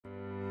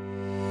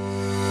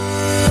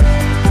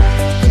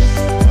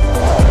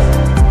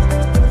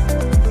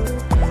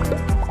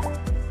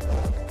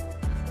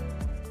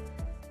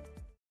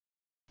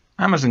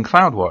Amazon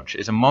Cloudwatch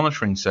is a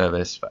monitoring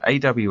service for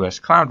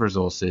AWS cloud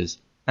resources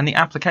and the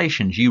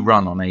applications you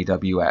run on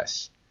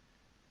AWS.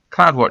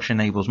 Cloudwatch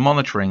enables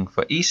monitoring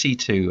for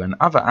EC2 and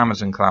other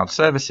Amazon Cloud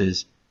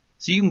services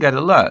so you can get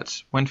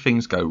alerts when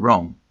things go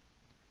wrong.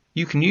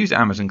 You can use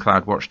Amazon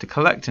Cloudwatch to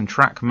collect and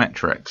track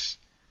metrics,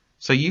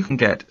 so you can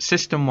get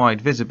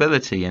system-wide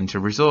visibility into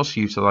resource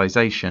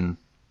utilization,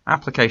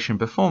 application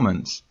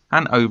performance,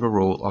 and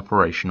overall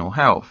operational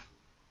health.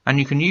 And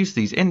you can use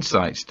these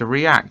insights to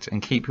react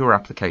and keep your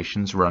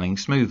applications running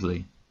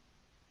smoothly.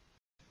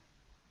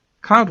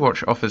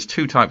 Cloudwatch offers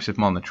two types of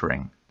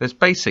monitoring. There's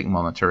basic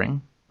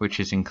monitoring, which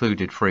is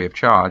included free of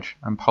charge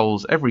and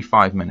polls every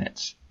 5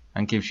 minutes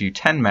and gives you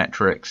 10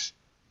 metrics,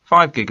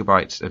 5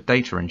 GB of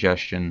data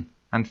ingestion,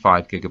 and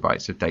 5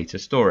 GB of data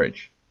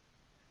storage.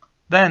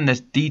 Then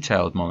there's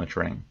detailed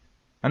monitoring,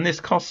 and this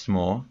costs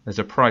more. There's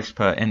a price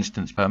per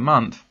instance per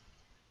month,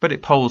 but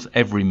it polls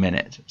every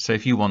minute, so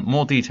if you want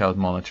more detailed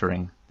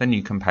monitoring, then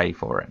you can pay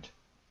for it.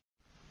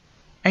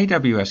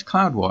 AWS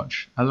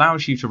Cloudwatch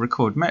allows you to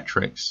record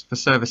metrics for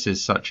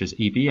services such as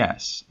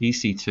EBS,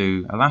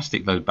 EC2,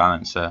 Elastic Load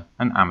Balancer,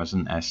 and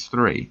Amazon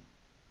S3.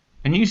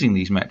 And using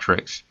these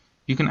metrics,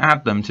 you can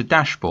add them to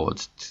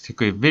dashboards to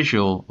give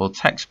visual or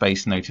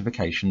text-based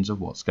notifications of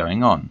what's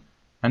going on.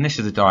 And this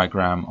is a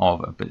diagram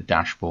of a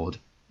dashboard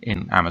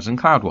in Amazon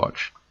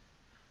Cloudwatch.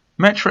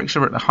 Metrics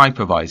are at the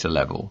hypervisor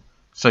level,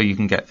 so you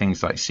can get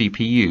things like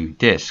CPU,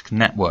 disk,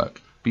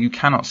 network, but you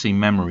cannot see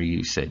memory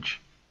usage.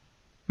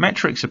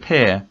 Metrics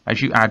appear as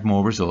you add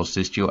more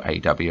resources to your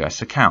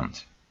AWS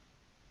account.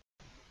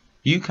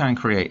 You can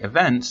create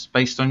events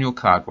based on your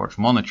Cloudwatch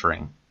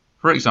monitoring,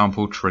 for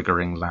example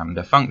triggering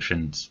Lambda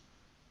functions.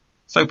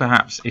 So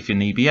perhaps if an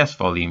EBS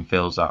volume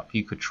fills up,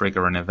 you could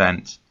trigger an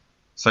event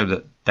so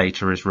that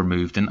data is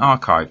removed and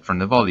archived from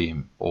the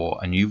volume, or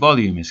a new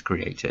volume is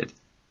created.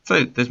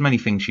 So there's many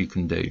things you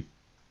can do.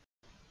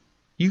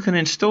 You can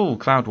install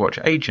Cloudwatch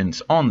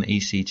agents on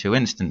EC2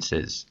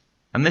 instances,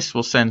 and this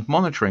will send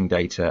monitoring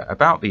data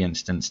about the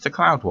instance to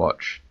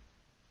Cloudwatch.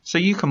 So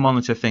you can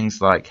monitor things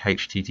like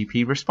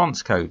HTTP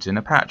response codes in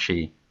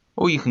Apache,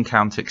 or you can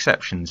count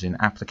exceptions in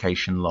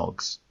application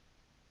logs.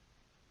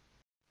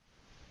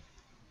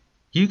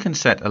 You can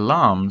set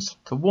alarms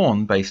to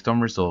warn based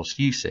on resource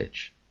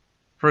usage.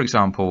 For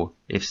example,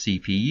 if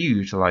CPU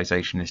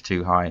utilization is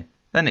too high,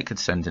 then it could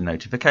send a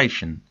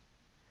notification.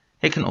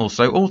 It can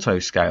also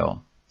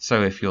auto-scale,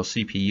 so if your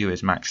CPU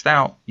is maxed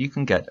out, you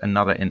can get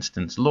another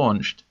instance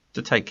launched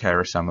to take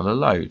care of some of the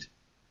load.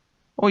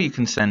 Or you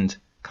can send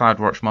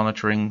Cloudwatch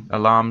monitoring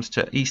alarms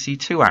to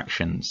EC2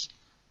 actions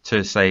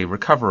to, say,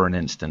 recover an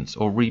instance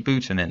or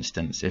reboot an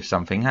instance if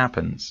something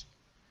happens.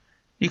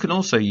 You can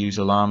also use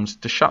alarms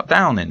to shut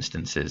down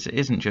instances. It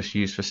isn't just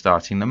used for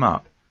starting them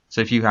up.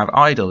 So if you have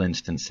idle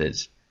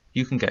instances,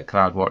 you can get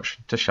Cloudwatch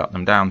to shut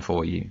them down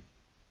for you.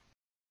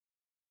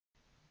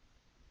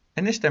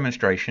 In this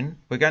demonstration,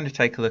 we're going to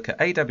take a look at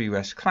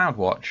AWS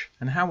Cloudwatch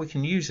and how we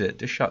can use it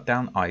to shut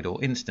down idle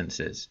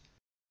instances.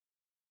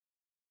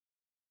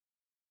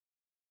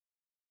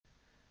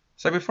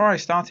 So before I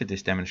started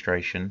this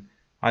demonstration,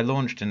 I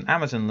launched an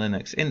Amazon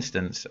Linux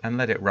instance and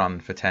let it run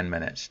for 10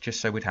 minutes,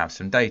 just so we'd have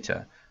some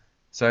data.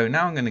 So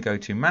now I'm going to go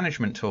to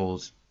Management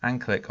Tools and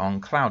click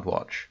on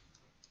Cloudwatch.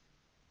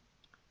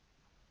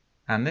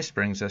 And this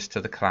brings us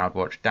to the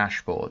Cloudwatch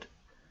dashboard.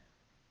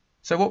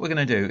 So what we're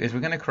going to do is we're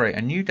going to create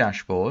a new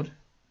dashboard,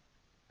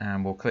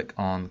 and we'll click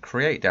on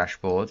Create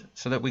Dashboard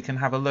so that we can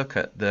have a look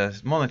at the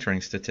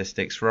monitoring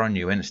statistics for our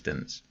new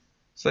instance.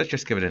 So let's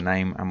just give it a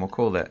name and we'll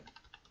call it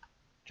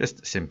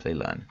just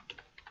Simplilearn,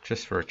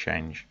 just for a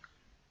change.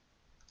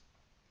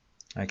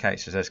 Okay,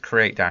 so it says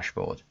Create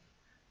Dashboard.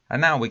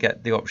 And now we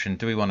get the option,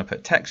 do we want to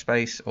put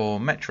text-based or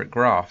metric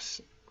graphs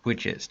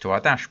widgets to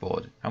our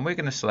dashboard? And we're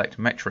going to select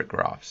metric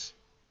graphs.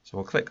 So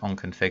we'll click on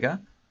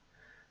Configure,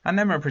 and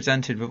then we're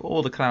presented with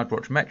all the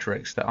Cloudwatch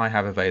metrics that I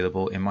have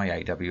available in my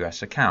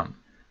AWS account.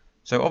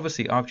 So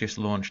obviously I've just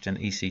launched an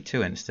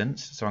EC2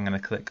 instance, so I'm going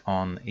to click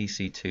on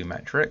EC2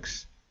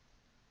 metrics,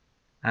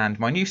 and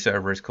my new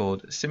server is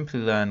called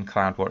Simplilearn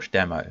Cloudwatch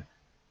Demo.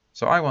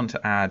 So I want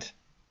to add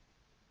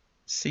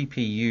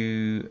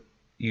CPU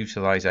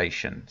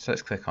utilization, so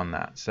let's click on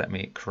that. So let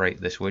me create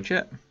this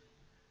widget,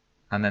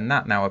 and then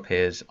that now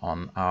appears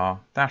on our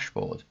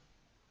dashboard.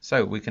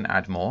 So we can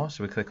add more,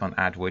 so we click on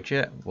Add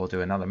Widget, we'll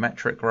do another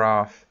metric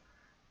graph,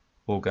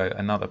 we'll go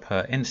another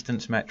per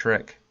instance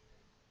metric,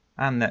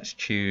 and let's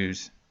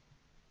choose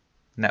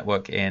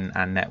network in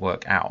and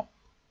network out,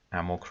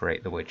 and we'll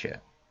create the widget.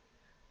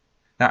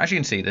 Now as you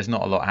can see, there's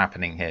not a lot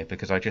happening here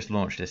because I just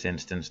launched this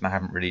instance and I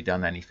haven't really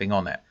done anything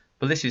on it.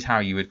 But this is how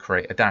you would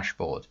create a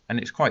dashboard, and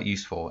it's quite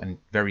useful and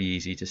very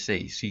easy to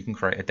see. So you can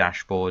create a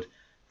dashboard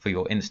for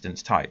your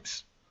instance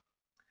types.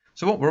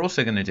 So what we're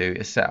also going to do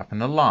is set up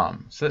an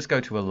alarm. So let's go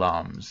to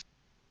Alarms.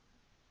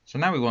 So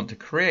now we want to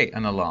create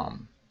an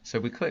alarm. So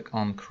we click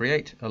on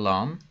Create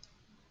Alarm,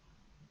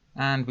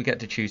 and we get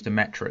to choose the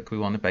metric we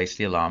want to base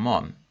the alarm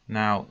on.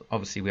 Now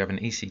obviously we have an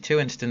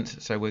EC2 instance,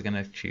 so we're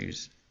going to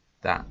choose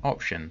that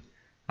option.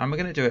 and we're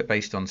going to do it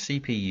based on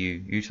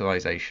CPU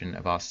utilization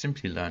of our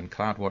Simplilearn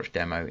Cloudwatch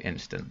Demo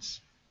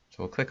instance. So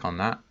we'll click on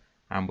that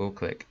and we'll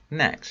click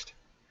Next.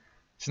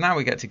 So now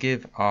we get to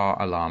give our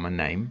alarm a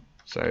name.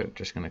 So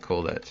just going to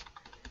call it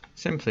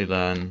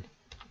Simplilearn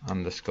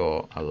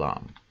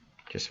 _alarm.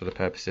 Just for the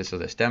purposes of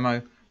this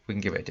demo, we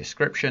can give it a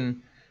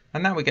description,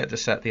 and now we get to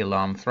set the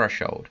alarm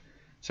threshold.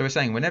 So we're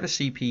saying whenever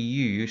CPU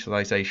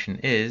utilization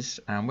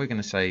is, and we're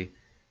going to say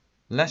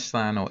less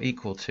than or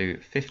equal to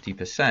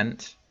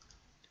 50%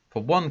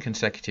 for one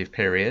consecutive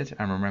period,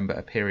 and remember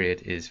a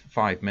period is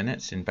 5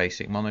 minutes in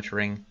basic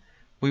monitoring,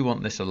 we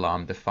want this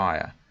alarm to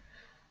fire.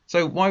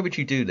 So why would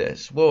you do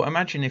this? Well,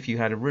 imagine if you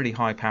had a really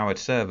high powered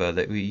server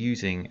that you're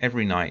using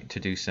every night to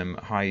do some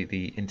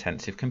highly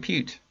intensive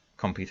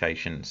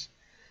computations.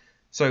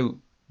 So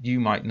you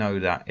might know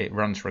that it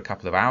runs for a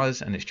couple of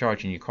hours and it's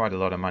charging you quite a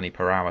lot of money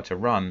per hour to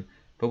run,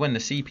 but when the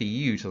CPU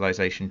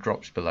utilization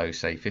drops below,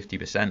 say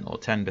 50% or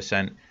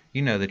 10%,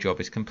 you know the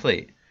job is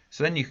complete.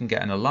 So then you can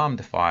get an alarm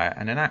to fire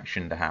and an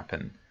action to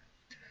happen.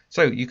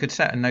 So you could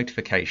set a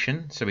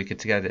notification, so we could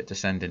get it to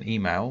send an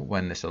email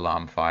when this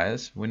alarm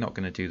fires. We're not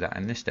going to do that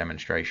in this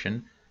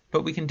demonstration,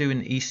 but we can do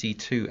an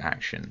EC2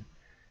 action.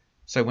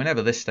 So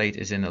whenever this state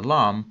is in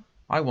alarm,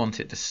 I want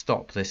it to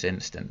stop this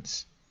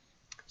instance.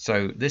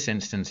 So this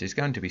instance is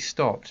going to be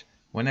stopped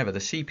whenever the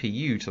CPU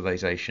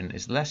utilization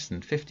is less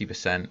than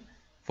 50%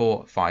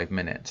 for 5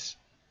 minutes.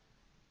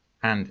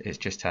 And it's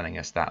just telling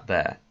us that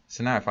there.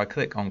 So now if I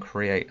click on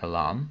Create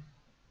Alarm,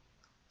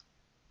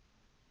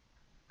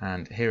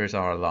 and here is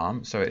our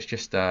alarm. So it's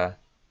just so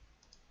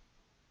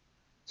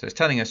it's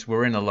telling us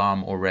we're in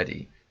alarm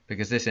already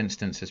because this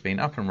instance has been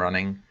up and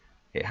running.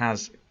 It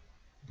has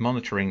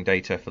monitoring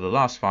data for the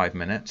last 5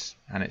 minutes,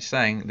 and it's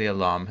saying the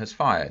alarm has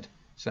fired.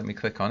 So let me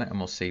click on it and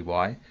we'll see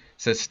why. It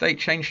says state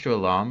changed to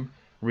alarm,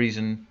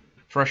 reason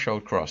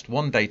threshold crossed.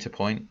 One data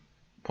point,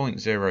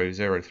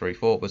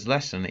 0.0034, was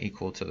less than or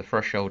equal to the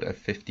threshold of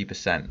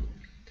 50%.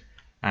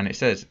 And it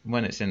says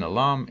when it's in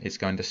alarm, it's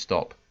going to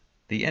stop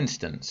the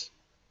instance.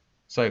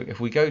 So if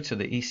we go to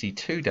the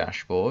EC2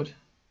 dashboard,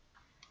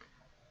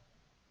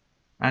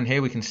 and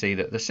here we can see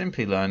that the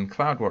Simplilearn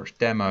Cloudwatch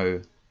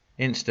Demo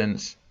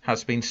instance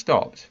has been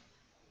stopped,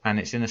 and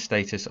it's in a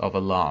status of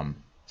alarm.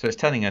 So it's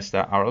telling us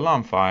that our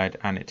alarm fired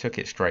and it took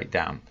it straight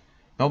down.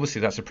 Now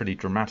obviously that's a pretty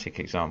dramatic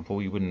example.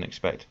 You wouldn't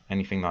expect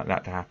anything like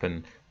that to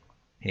happen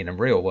in a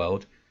real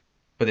world,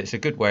 but it's a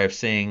good way of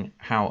seeing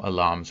how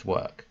alarms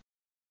work.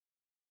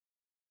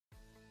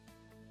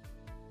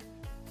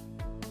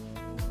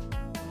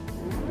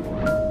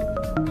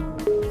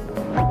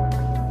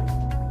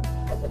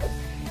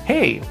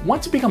 Hey,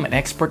 want to become an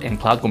expert in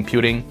cloud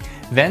computing?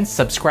 Then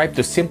subscribe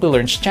to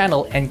Simplilearn's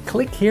channel and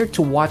click here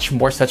to watch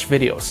more such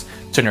videos.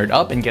 To nerd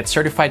up and get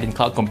certified in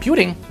cloud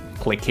computing,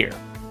 click here.